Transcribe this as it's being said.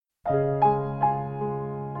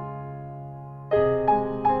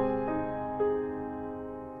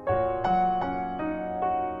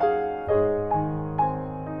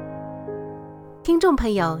众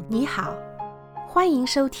朋友你好，欢迎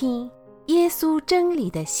收听耶稣真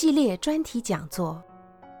理的系列专题讲座。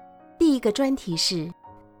第一个专题是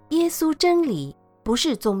耶稣真理不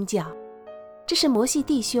是宗教，这是摩西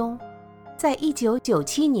弟兄在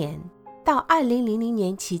1997年到2000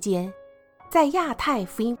年期间在亚太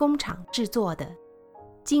福音工厂制作的，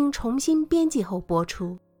经重新编辑后播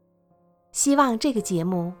出。希望这个节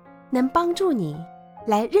目能帮助你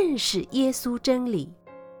来认识耶稣真理。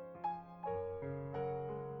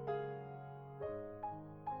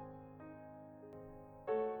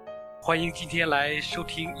欢迎今天来收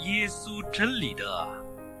听耶稣真理的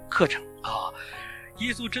课程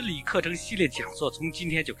耶稣真理课程系列讲座从今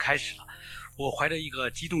天就开始了。我怀着一个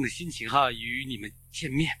激动的心情与你们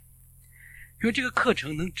见面，因为这个课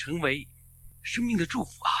程能成为生命的祝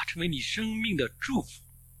福成为你生命的祝福。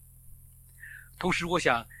同时我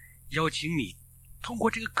想邀请你通过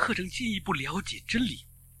这个课程进一步了解真理，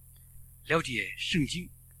了解圣经，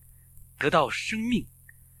得到生命。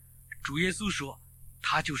主耶稣说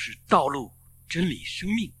他就是道路、真理、生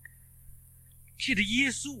命，借着耶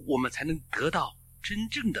稣我们才能得到真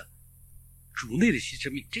正的主内的新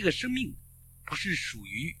生命。这个生命不是属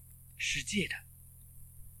于世界的，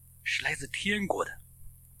是来自天国的。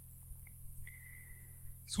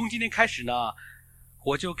从今天开始呢，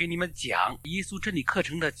我就给你们讲耶稣真理课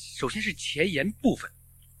程的，首先是前言部分，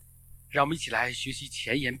让我们一起来学习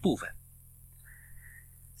前言部分。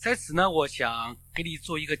在此呢，我想给你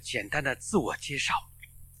做一个简单的自我介绍，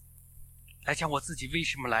来讲我自己为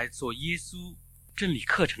什么来做耶稣真理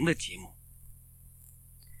课程的节目。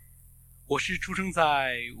我是出生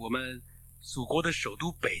在我们祖国的首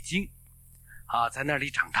都北京在那里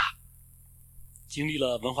长大，经历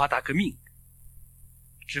了文化大革命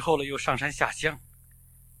之后呢，又上山下乡，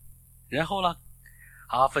然后呢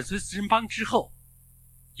粉碎四人帮之后，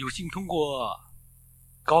有幸通过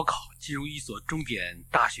高考进入一所重点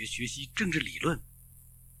大学学习政治理论。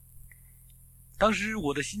当时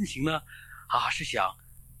我的心情呢是想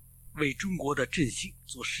为中国的振兴，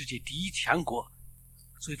做世界第一强国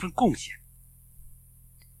做一份贡献。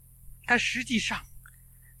但实际上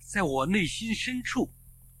在我内心深处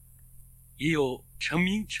也有成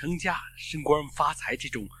名成家、升官发财这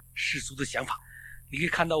种世俗的想法。你可以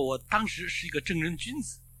看到我当时是一个正人君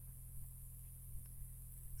子。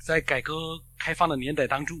在改革开放的年代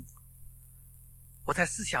当中，我在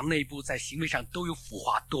思想内部、在行为上都有腐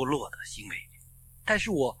化堕落的行为，但是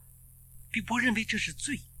我并不认为这是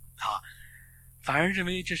罪反而认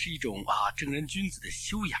为这是一种正人君子的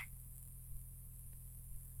修养。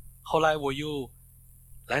后来我又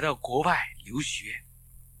来到国外留学，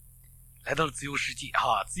来到了自由世界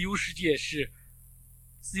自由世界是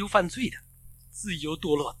自由犯罪的，自由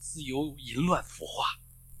堕落，自由淫乱腐化。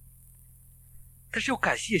但是要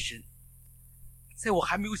感谢神，在我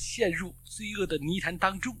还没有陷入罪恶的泥潭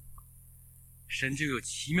当中，神就有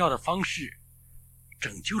奇妙的方式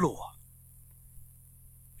拯救了我，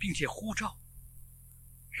并且呼召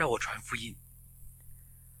让我传福音。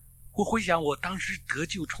我回想我当时得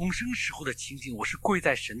救重生时候的情景，我是跪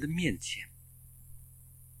在神的面前，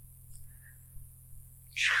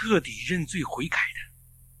彻底认罪悔改的。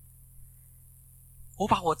我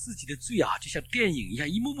把我自己的罪就像电影一样，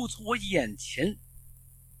一幕幕从我眼前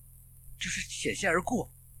就是显现而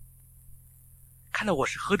过。看到我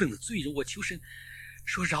是何等的罪人，我求神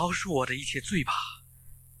说饶恕我的一切罪吧，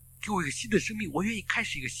给我一个新的生命，我愿意开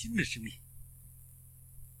始一个新的生命。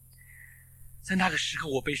在那个时刻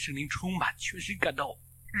我被圣灵充满，全身感到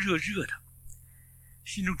热热的，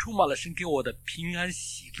心中充满了神给我的平安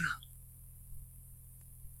喜乐。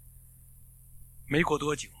没过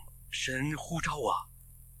多久，神呼召我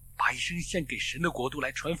把一生献给神的国度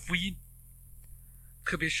来传福音，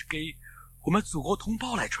特别是给我们祖国同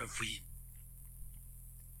胞来传福音。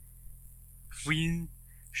福音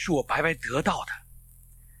是我白白得到的，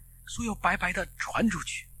所以要白白的传出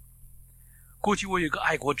去。过去我有一个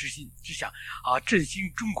爱国之心，只想振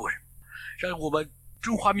兴中国人，让我们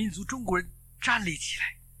中华民族中国人站立起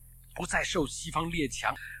来，不再受西方列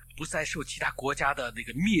强，不再受其他国家的那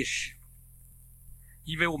个蔑视。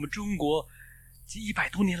因为我们中国近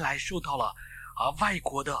100多年来受到了外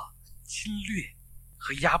国的侵略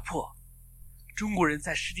和压迫，中国人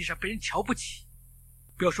在世界上被人瞧不起。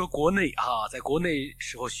不要说国内在国内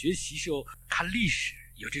时候学习时候看历史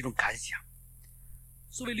有这种感想，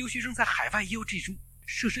作为留学生在海外也有这种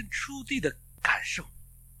设身处地的感受。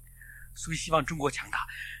所以希望中国强大，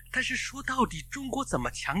但是说到底中国怎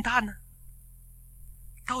么强大呢？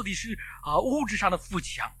到底是物质上的富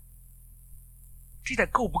强，这点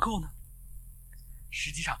够不够呢？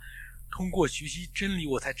实际上通过学习真理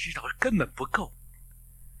我才知道根本不够。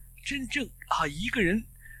真正一个人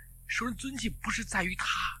受人尊敬不是在于他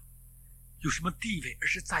有什么地位，而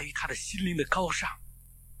是在于他的心灵的高尚，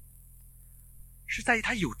是在于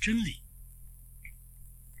他有真理。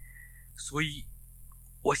所以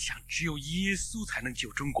我想只有耶稣才能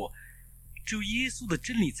救中国，只有耶稣的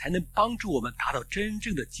真理才能帮助我们达到真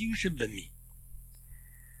正的精神文明，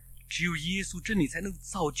只有耶稣真理才能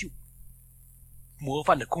造就模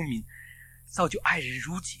范的公民，造就爱人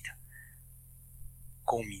如己的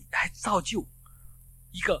公民，还造就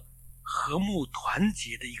一个和睦团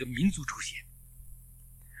结的一个民族出现。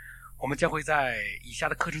我们将会在以下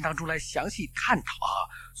的课程当中来详细探讨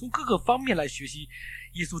从各个方面来学习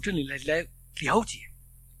耶稣真理，来了解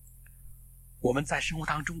我们在生活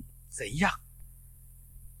当中怎样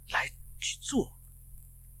来去做，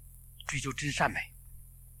追求真善美。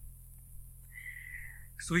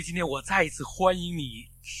所以今天我再一次欢迎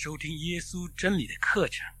你收听耶稣真理的课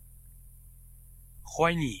程，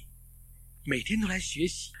欢迎你每天都来学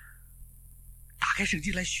习，打开圣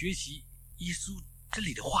经来学习耶稣真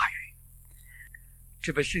理的话语。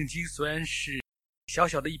这本圣经虽然是小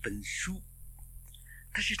小的一本书，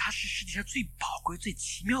但是它是世界上最宝贵最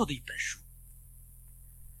奇妙的一本书。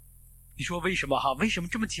你说为什么为什么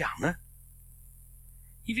这么讲呢？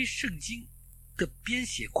因为圣经的编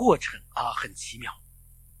写过程很奇妙，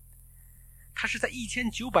它是在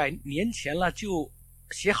1900年前了就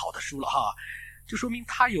写好的书了就说明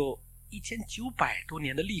它有1900多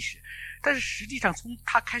年的历史。但是实际上从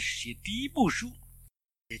它开始写第一部书，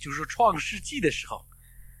也就是说创世纪的时候，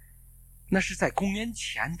那是在公元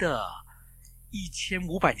前的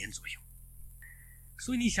1500年左右。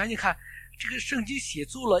所以你想想看，这个圣经写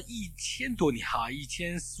作了1000多年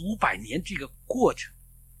1400年这个过程，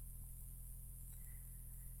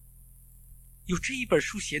有这一本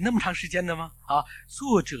书写那么长时间的吗？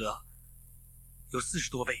作者有40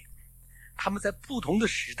多位，他们在不同的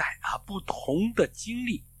时代不同的经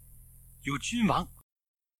历，有君王，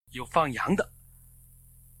有放羊的，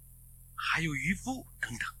还有渔夫等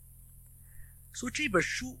等。所以这本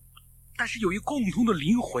书但是有一个共同的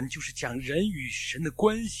灵魂，就是讲人与神的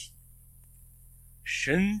关系，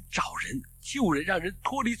神找人救人，让人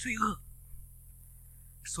脱离罪恶。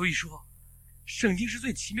所以说圣经是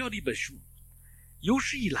最奇妙的一本书，有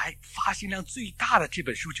史以来发行量最大的这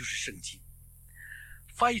本书就是圣经，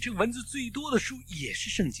翻译成文字最多的书也是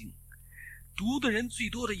圣经，读的人最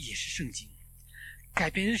多的也是圣经，改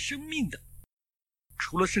变人生命的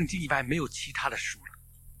除了圣经以外没有其他的书了。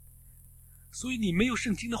所以你没有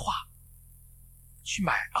圣经的话去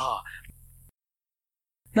买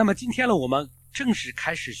那么今天我们正式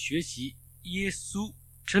开始学习耶稣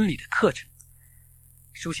真理的课程。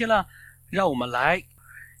首先呢，让我们来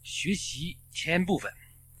学习前言部分。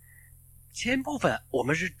前言部分我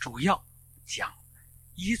们是主要讲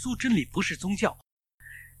耶稣真理不是宗教，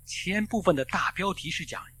前言部分的大标题是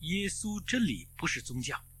讲耶稣真理不是宗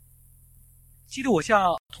教。记得我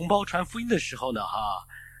向同胞传福音的时候呢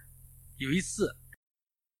有一次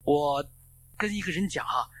我跟一个人讲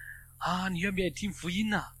你愿不愿意听福音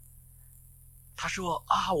呢？他说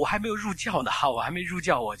我还没有入教呢我还没入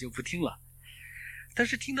教，我就不听了。但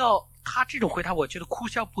是听到他这种回答，我觉得哭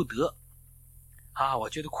笑不得我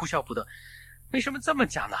觉得哭笑不得。为什么这么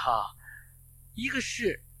讲呢一个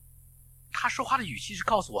是他说话的语气是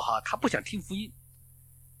告诉我他不想听福音，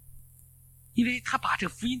因为他把这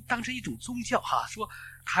个福音当成一种宗教说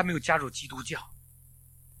他还没有加入基督教。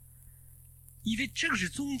因为正是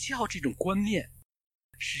宗教这种观念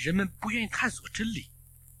使人们不愿意探索真理，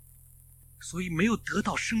所以没有得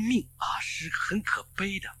到生命是很可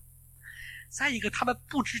悲的。再一个，他们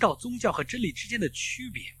不知道宗教和真理之间的区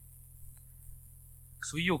别，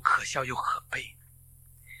所以又可笑又可悲。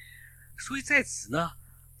所以在此呢，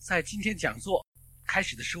在今天讲座开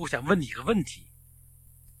始的时候，我想问你一个问题：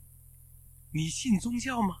你信宗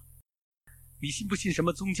教吗？你信不信什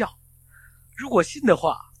么宗教？如果信的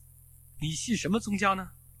话，你信什么宗教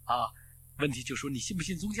呢？问题就说你信不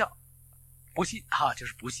信宗教？不信就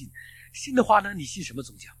是不信。信的话呢，你信什么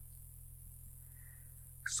宗教？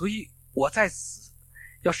所以我在此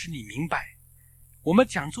要使你明白，我们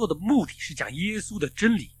讲座的目的是讲耶稣的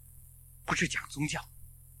真理，不是讲宗教。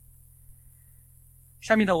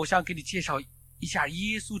下面呢，我想给你介绍一下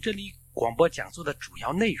耶稣真理广播讲座的主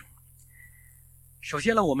要内容。首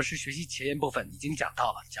先呢，我们是学习前言部分，已经讲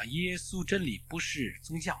到了，讲耶稣真理不是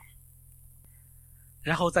宗教。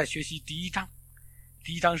然后再学习第一章，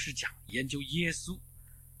第一章是讲研究耶稣。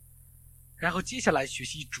然后接下来学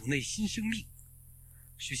习主内新生命，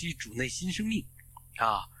学习主内新生命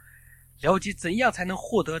了解怎样才能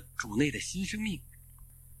获得主内的新生命。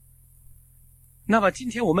那么今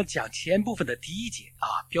天我们讲前部分的第一节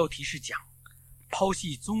标题是讲抛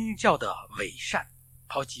弃宗教的伪善，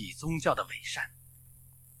抛弃宗教的伪善。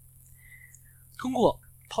通过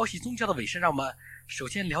抛弃宗教的伪善，让我们首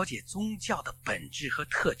先了解宗教的本质和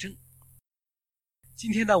特征。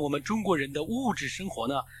今天呢，我们中国人的物质生活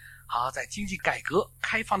呢，在经济改革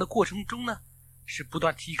开放的过程中呢，是不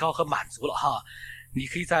断提高和满足了哈。你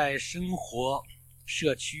可以在生活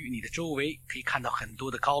社区你的周围可以看到很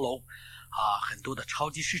多的高楼很多的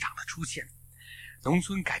超级市场的出现，农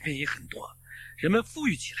村改变也很多，人们富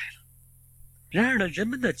裕起来了。然而呢，人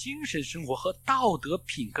们的精神生活和道德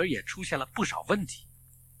品格也出现了不少问题，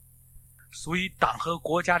所以党和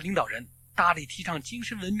国家领导人大力提倡精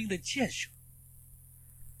神文明的建设。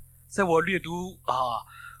在我阅读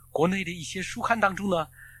国内的一些书刊当中呢，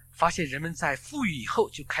发现人们在富裕以后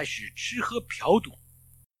就开始吃喝嫖赌，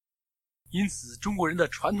因此中国人的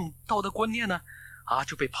传统道德观念呢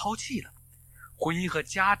就被抛弃了，婚姻和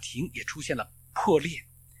家庭也出现了破裂，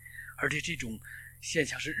而且这种现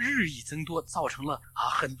象是日益增多，造成了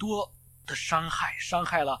很多的伤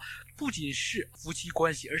害了不仅是夫妻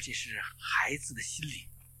关系，而且是孩子的心灵。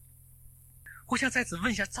我想在此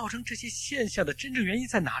问一下，造成这些现象的真正原因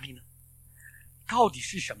在哪里呢？到底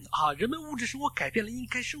是什么呢？人们物质生活改变了，应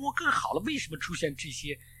该生活更好了，为什么出现这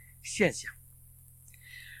些现象？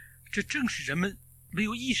这正是人们没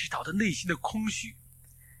有意识到的内心的空虚，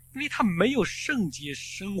因为他没有圣洁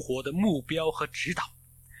生活的目标和指导，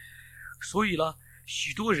所以呢，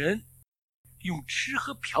许多人用吃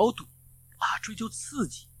喝嫖赌追求刺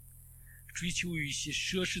激，追求一些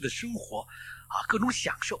奢侈的生活各种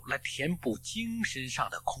享受来填补精神上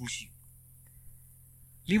的空虚。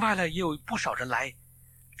另外呢，也有不少人来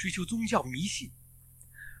追求宗教迷信，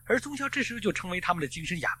而宗教这时候就成为他们的精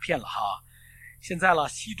神鸦片了哈。现在了，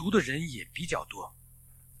吸毒的人也比较多，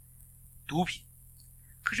毒品，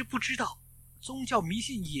可是不知道宗教迷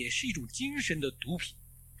信也是一种精神的毒品。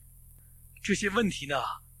这些问题呢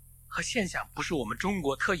和现象不是我们中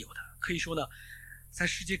国特有的，可以说呢，在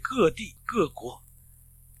世界各地各国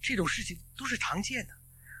这种事情都是常见的。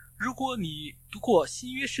如果你读过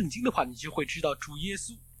新约圣经的话，你就会知道主耶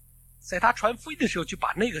稣在他传福音的时候就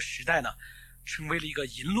把那个时代呢成为了一个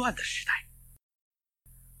淫乱的时代。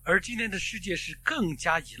而今天的世界是更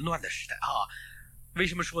加淫乱的时代为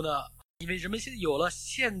什么说呢？因为人们现在有了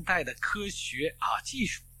现代的科学技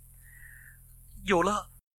术，有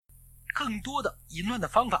了更多的淫乱的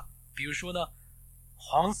方法，比如说呢，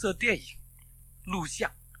黄色电影、录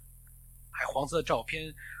像，还有黄色照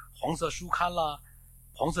片、黄色书刊啦、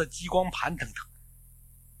黄色激光盘等等。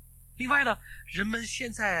另外呢，人们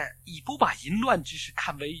现在已不把淫乱之事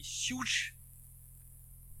看为羞耻，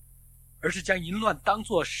而是将淫乱当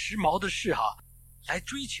作时髦的事来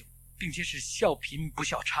追求，并且是笑贫不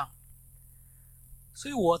笑娼。所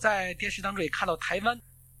以我在电视当中也看到台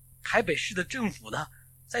北市的政府呢，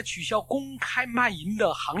在取消公开卖淫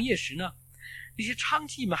的行业时呢，那些娼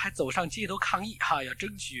妓们还走上街头抗议要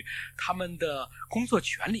争取他们的工作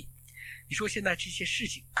权利。你说现在这些事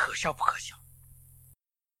情可笑不可笑？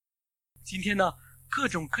今天呢，各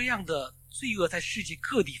种各样的罪恶在世界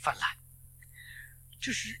各地泛滥，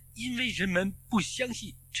这是因为人们不相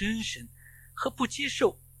信真神和不接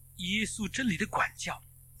受耶稣真理的管教，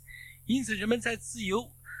因此人们在自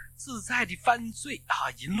由自在地犯罪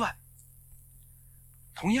淫乱。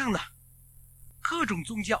同样呢，各种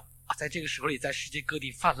宗教在这个时候也在世界各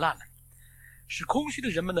地泛滥了，使空虚的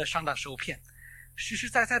人们呢上当受骗。实实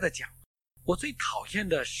在在的讲，我最讨厌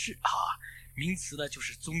的是名词呢就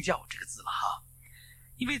是宗教这个字了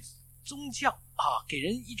因为宗教给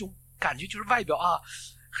人一种感觉就是外表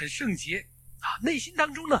很圣洁内心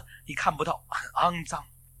当中呢你看不到，很肮脏。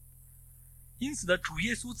因此呢，主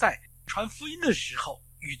耶稣在传福音的时候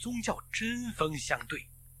与宗教针锋相对，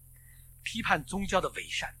批判宗教的伪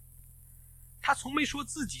善。他从没说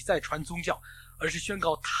自己在传宗教，而是宣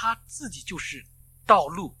告他自己就是道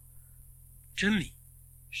路、真理、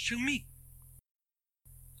生命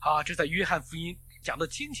这在约翰福音讲得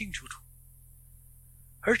清清楚楚。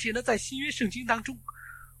而且呢，在新约圣经当中，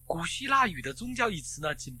古希腊语的宗教一词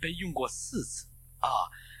呢仅被用过4次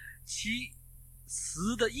其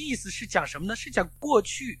词的意思是讲什么呢？是讲过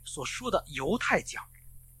去所说的犹太教，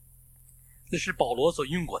那是保罗所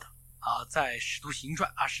用过的在使徒行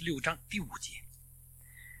传26章第5节。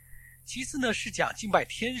其次呢，是讲敬拜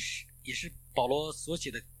天使，也是保罗所写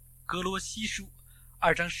的哥罗西书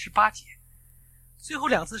2章18节。最后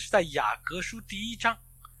2次是在雅各书第1章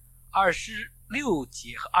26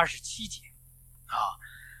节和27节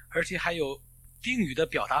而且还有定语的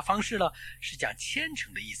表达方式呢，是讲虔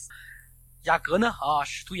诚的意思。雅各呢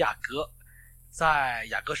使徒雅各在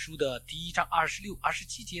雅各书的第1章26、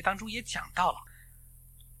27节当中也讲到了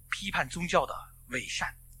批判宗教的伪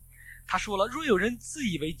善。他说了，若有人自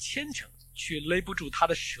以为虔诚，却勒不住他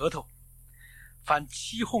的舌头。凡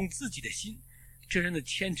欺哄自己的心，这人的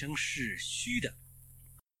虔诚是虚的。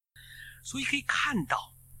所以可以看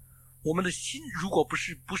到，我们的心如果不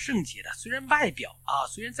是不圣洁的，虽然外表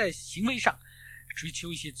虽然在行为上追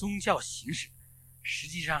求一些宗教形式，实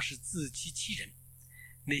际上是自欺欺人，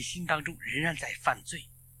内心当中仍然在犯罪。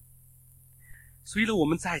所以呢，我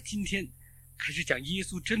们在今天开始讲耶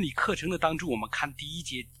稣真理课程的当中，我们看第一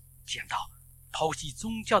节讲到抛弃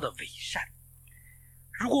宗教的伪善。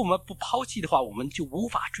如果我们不抛弃的话，我们就无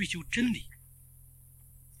法追求真理。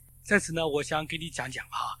在此呢，我想给你讲讲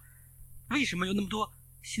为什么有那么多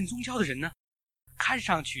信宗教的人呢？看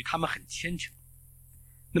上去他们很虔诚，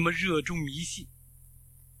那么热衷迷信，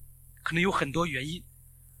可能有很多原因。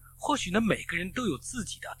或许呢，每个人都有自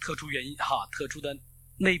己的特殊原因特殊的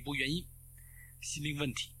内部原因，心灵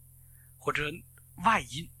问题或者外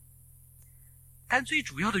因。但最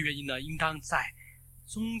主要的原因呢，应当在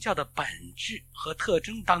宗教的本质和特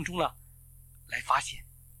征当中呢来发现。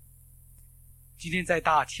今天在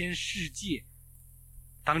大千世界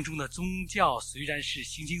当中的宗教虽然是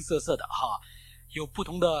形形色色的有不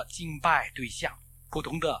同的敬拜对象，不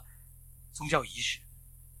同的宗教仪式，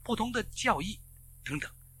不同的教义等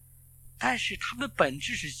等，但是它们的本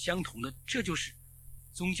质是相同的，这就是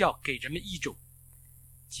宗教给人们一种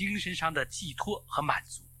精神上的寄托和满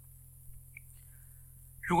足。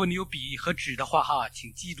如果你有笔和纸的话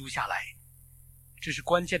请记录下来，这是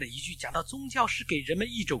关键的一句，讲到宗教是给人们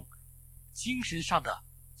一种精神上的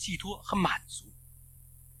寄托和满足。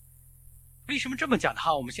为什么这么讲呢？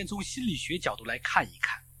我们先从心理学角度来看一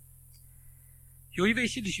看。有一位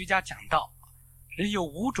心理学家讲到，人有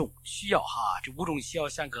5种需要这5种需要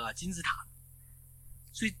像个金字塔，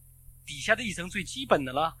最底下的一层最基本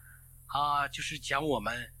的呢就是讲我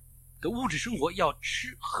们的物质生活要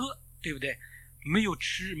吃喝，对不对？没有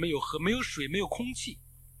吃，没有喝，没有水，没有空气，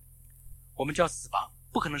我们叫死亡，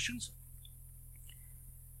不可能生存。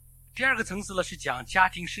第二个层次呢，是讲家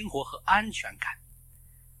庭生活和安全感。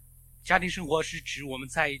家庭生活是指我们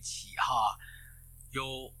在一起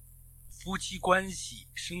有夫妻关系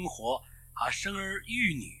生活生儿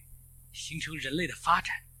育女，形成人类的发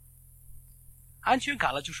展。安全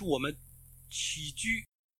感呢，就是我们起居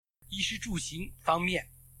衣食住行方面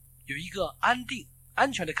有一个安定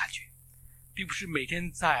安全的感觉，并不是每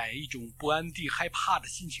天在一种不安定害怕的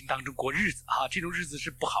心情当中过日子这种日子是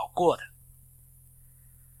不好过的。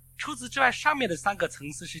除此之外，上面的3个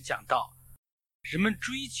层次是讲到人们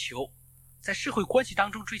追求在社会关系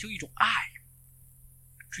当中追求一种爱，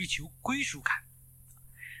追求归属感，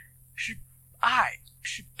是爱，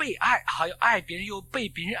是被爱要爱别人又被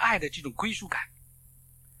别人爱的这种归属感。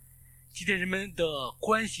今天人们的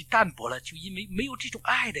关系淡薄了，就因为没有这种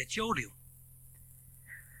爱的交流。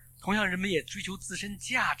同样，人们也追求自身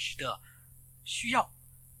价值的需要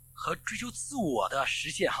和追求自我的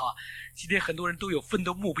实现今天很多人都有奋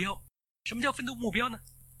斗目标。什么叫奋斗目标呢？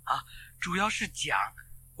主要是讲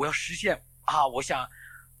我要实现我想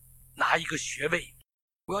拿一个学位，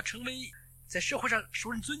我要成为在社会上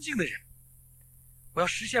受人尊敬的人，我要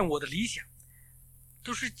实现我的理想，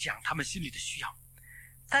都是讲他们心里的需要。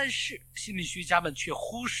但是心理学家们却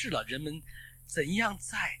忽视了人们怎样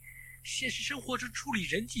在现实生活中处理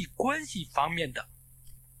人际关系方面的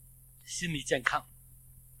心理健康，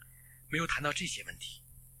没有谈到这些问题，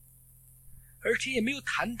而且也没有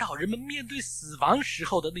谈到人们面对死亡时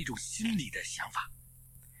候的那种心理的想法。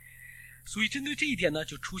所以针对这一点呢，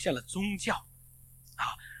就出现了宗教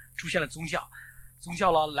宗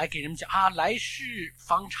教了来给人们讲来世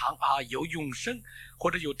方长有永生或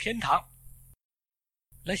者有天堂，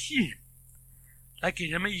来吸引人，来给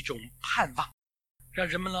人们一种盼望，让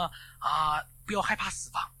人们呢不要害怕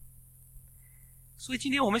死亡。所以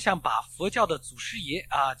今天我们想把佛教的祖师爷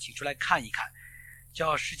请出来看一看，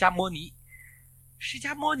叫释迦牟尼。释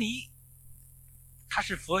迦牟尼他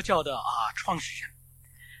是佛教的创始人，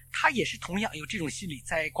他也是同样有这种心理，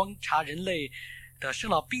在观察人类的生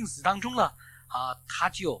老病死当中呢他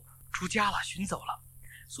就出家了，寻走了。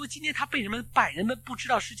所以今天他被人们拜，人们不知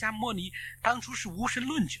道释迦牟尼当初是无神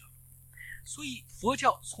论者。所以佛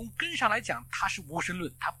教从根上来讲，他是无神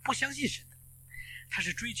论，他不相信神的，他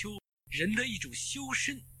是追求人的一种修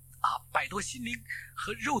身摆脱心灵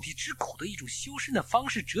和肉体之苦的一种修身的方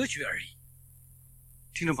式哲学而已。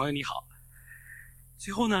听众朋友你好，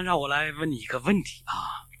最后呢，让我来问你一个问题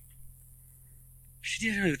世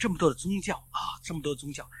界上有这么多的宗教这么多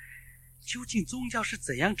宗教，究竟宗教是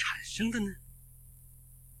怎样产生的呢？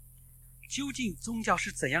究竟宗教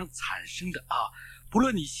是怎样产生的不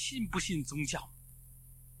论你信不信宗教，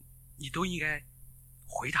你都应该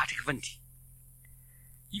回答这个问题，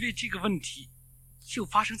因为这个问题就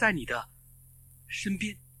发生在你的身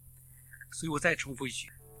边，所以我再重复一句，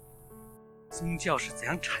宗教是怎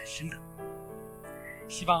样产生的？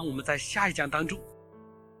希望我们在下一讲当中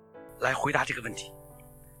来回答这个问题。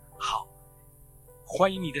好，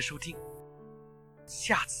欢迎你的收听，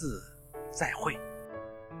下次再会。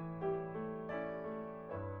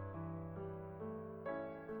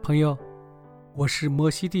朋友，我是摩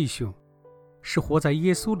西弟兄，是活在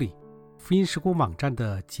耶稣里福音事工网站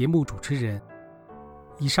的节目主持人。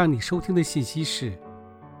以上你收听的信息是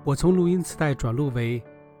我从录音磁带转录为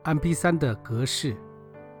MP3 的格式，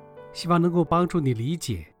希望能够帮助你理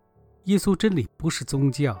解耶稣真理不是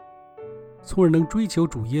宗教，从而能追求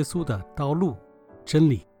主耶稣的道路、真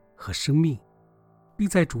理和生命，并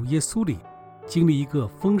在主耶稣里经历一个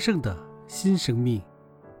丰盛的新生命。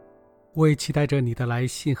我也期待着你的来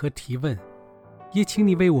信和提问，也请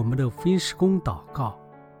你为我们的福音事工祷告，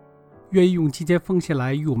愿意用金钱奉献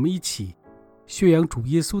来与我们一起宣扬主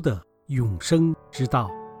耶稣的永生之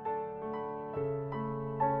道。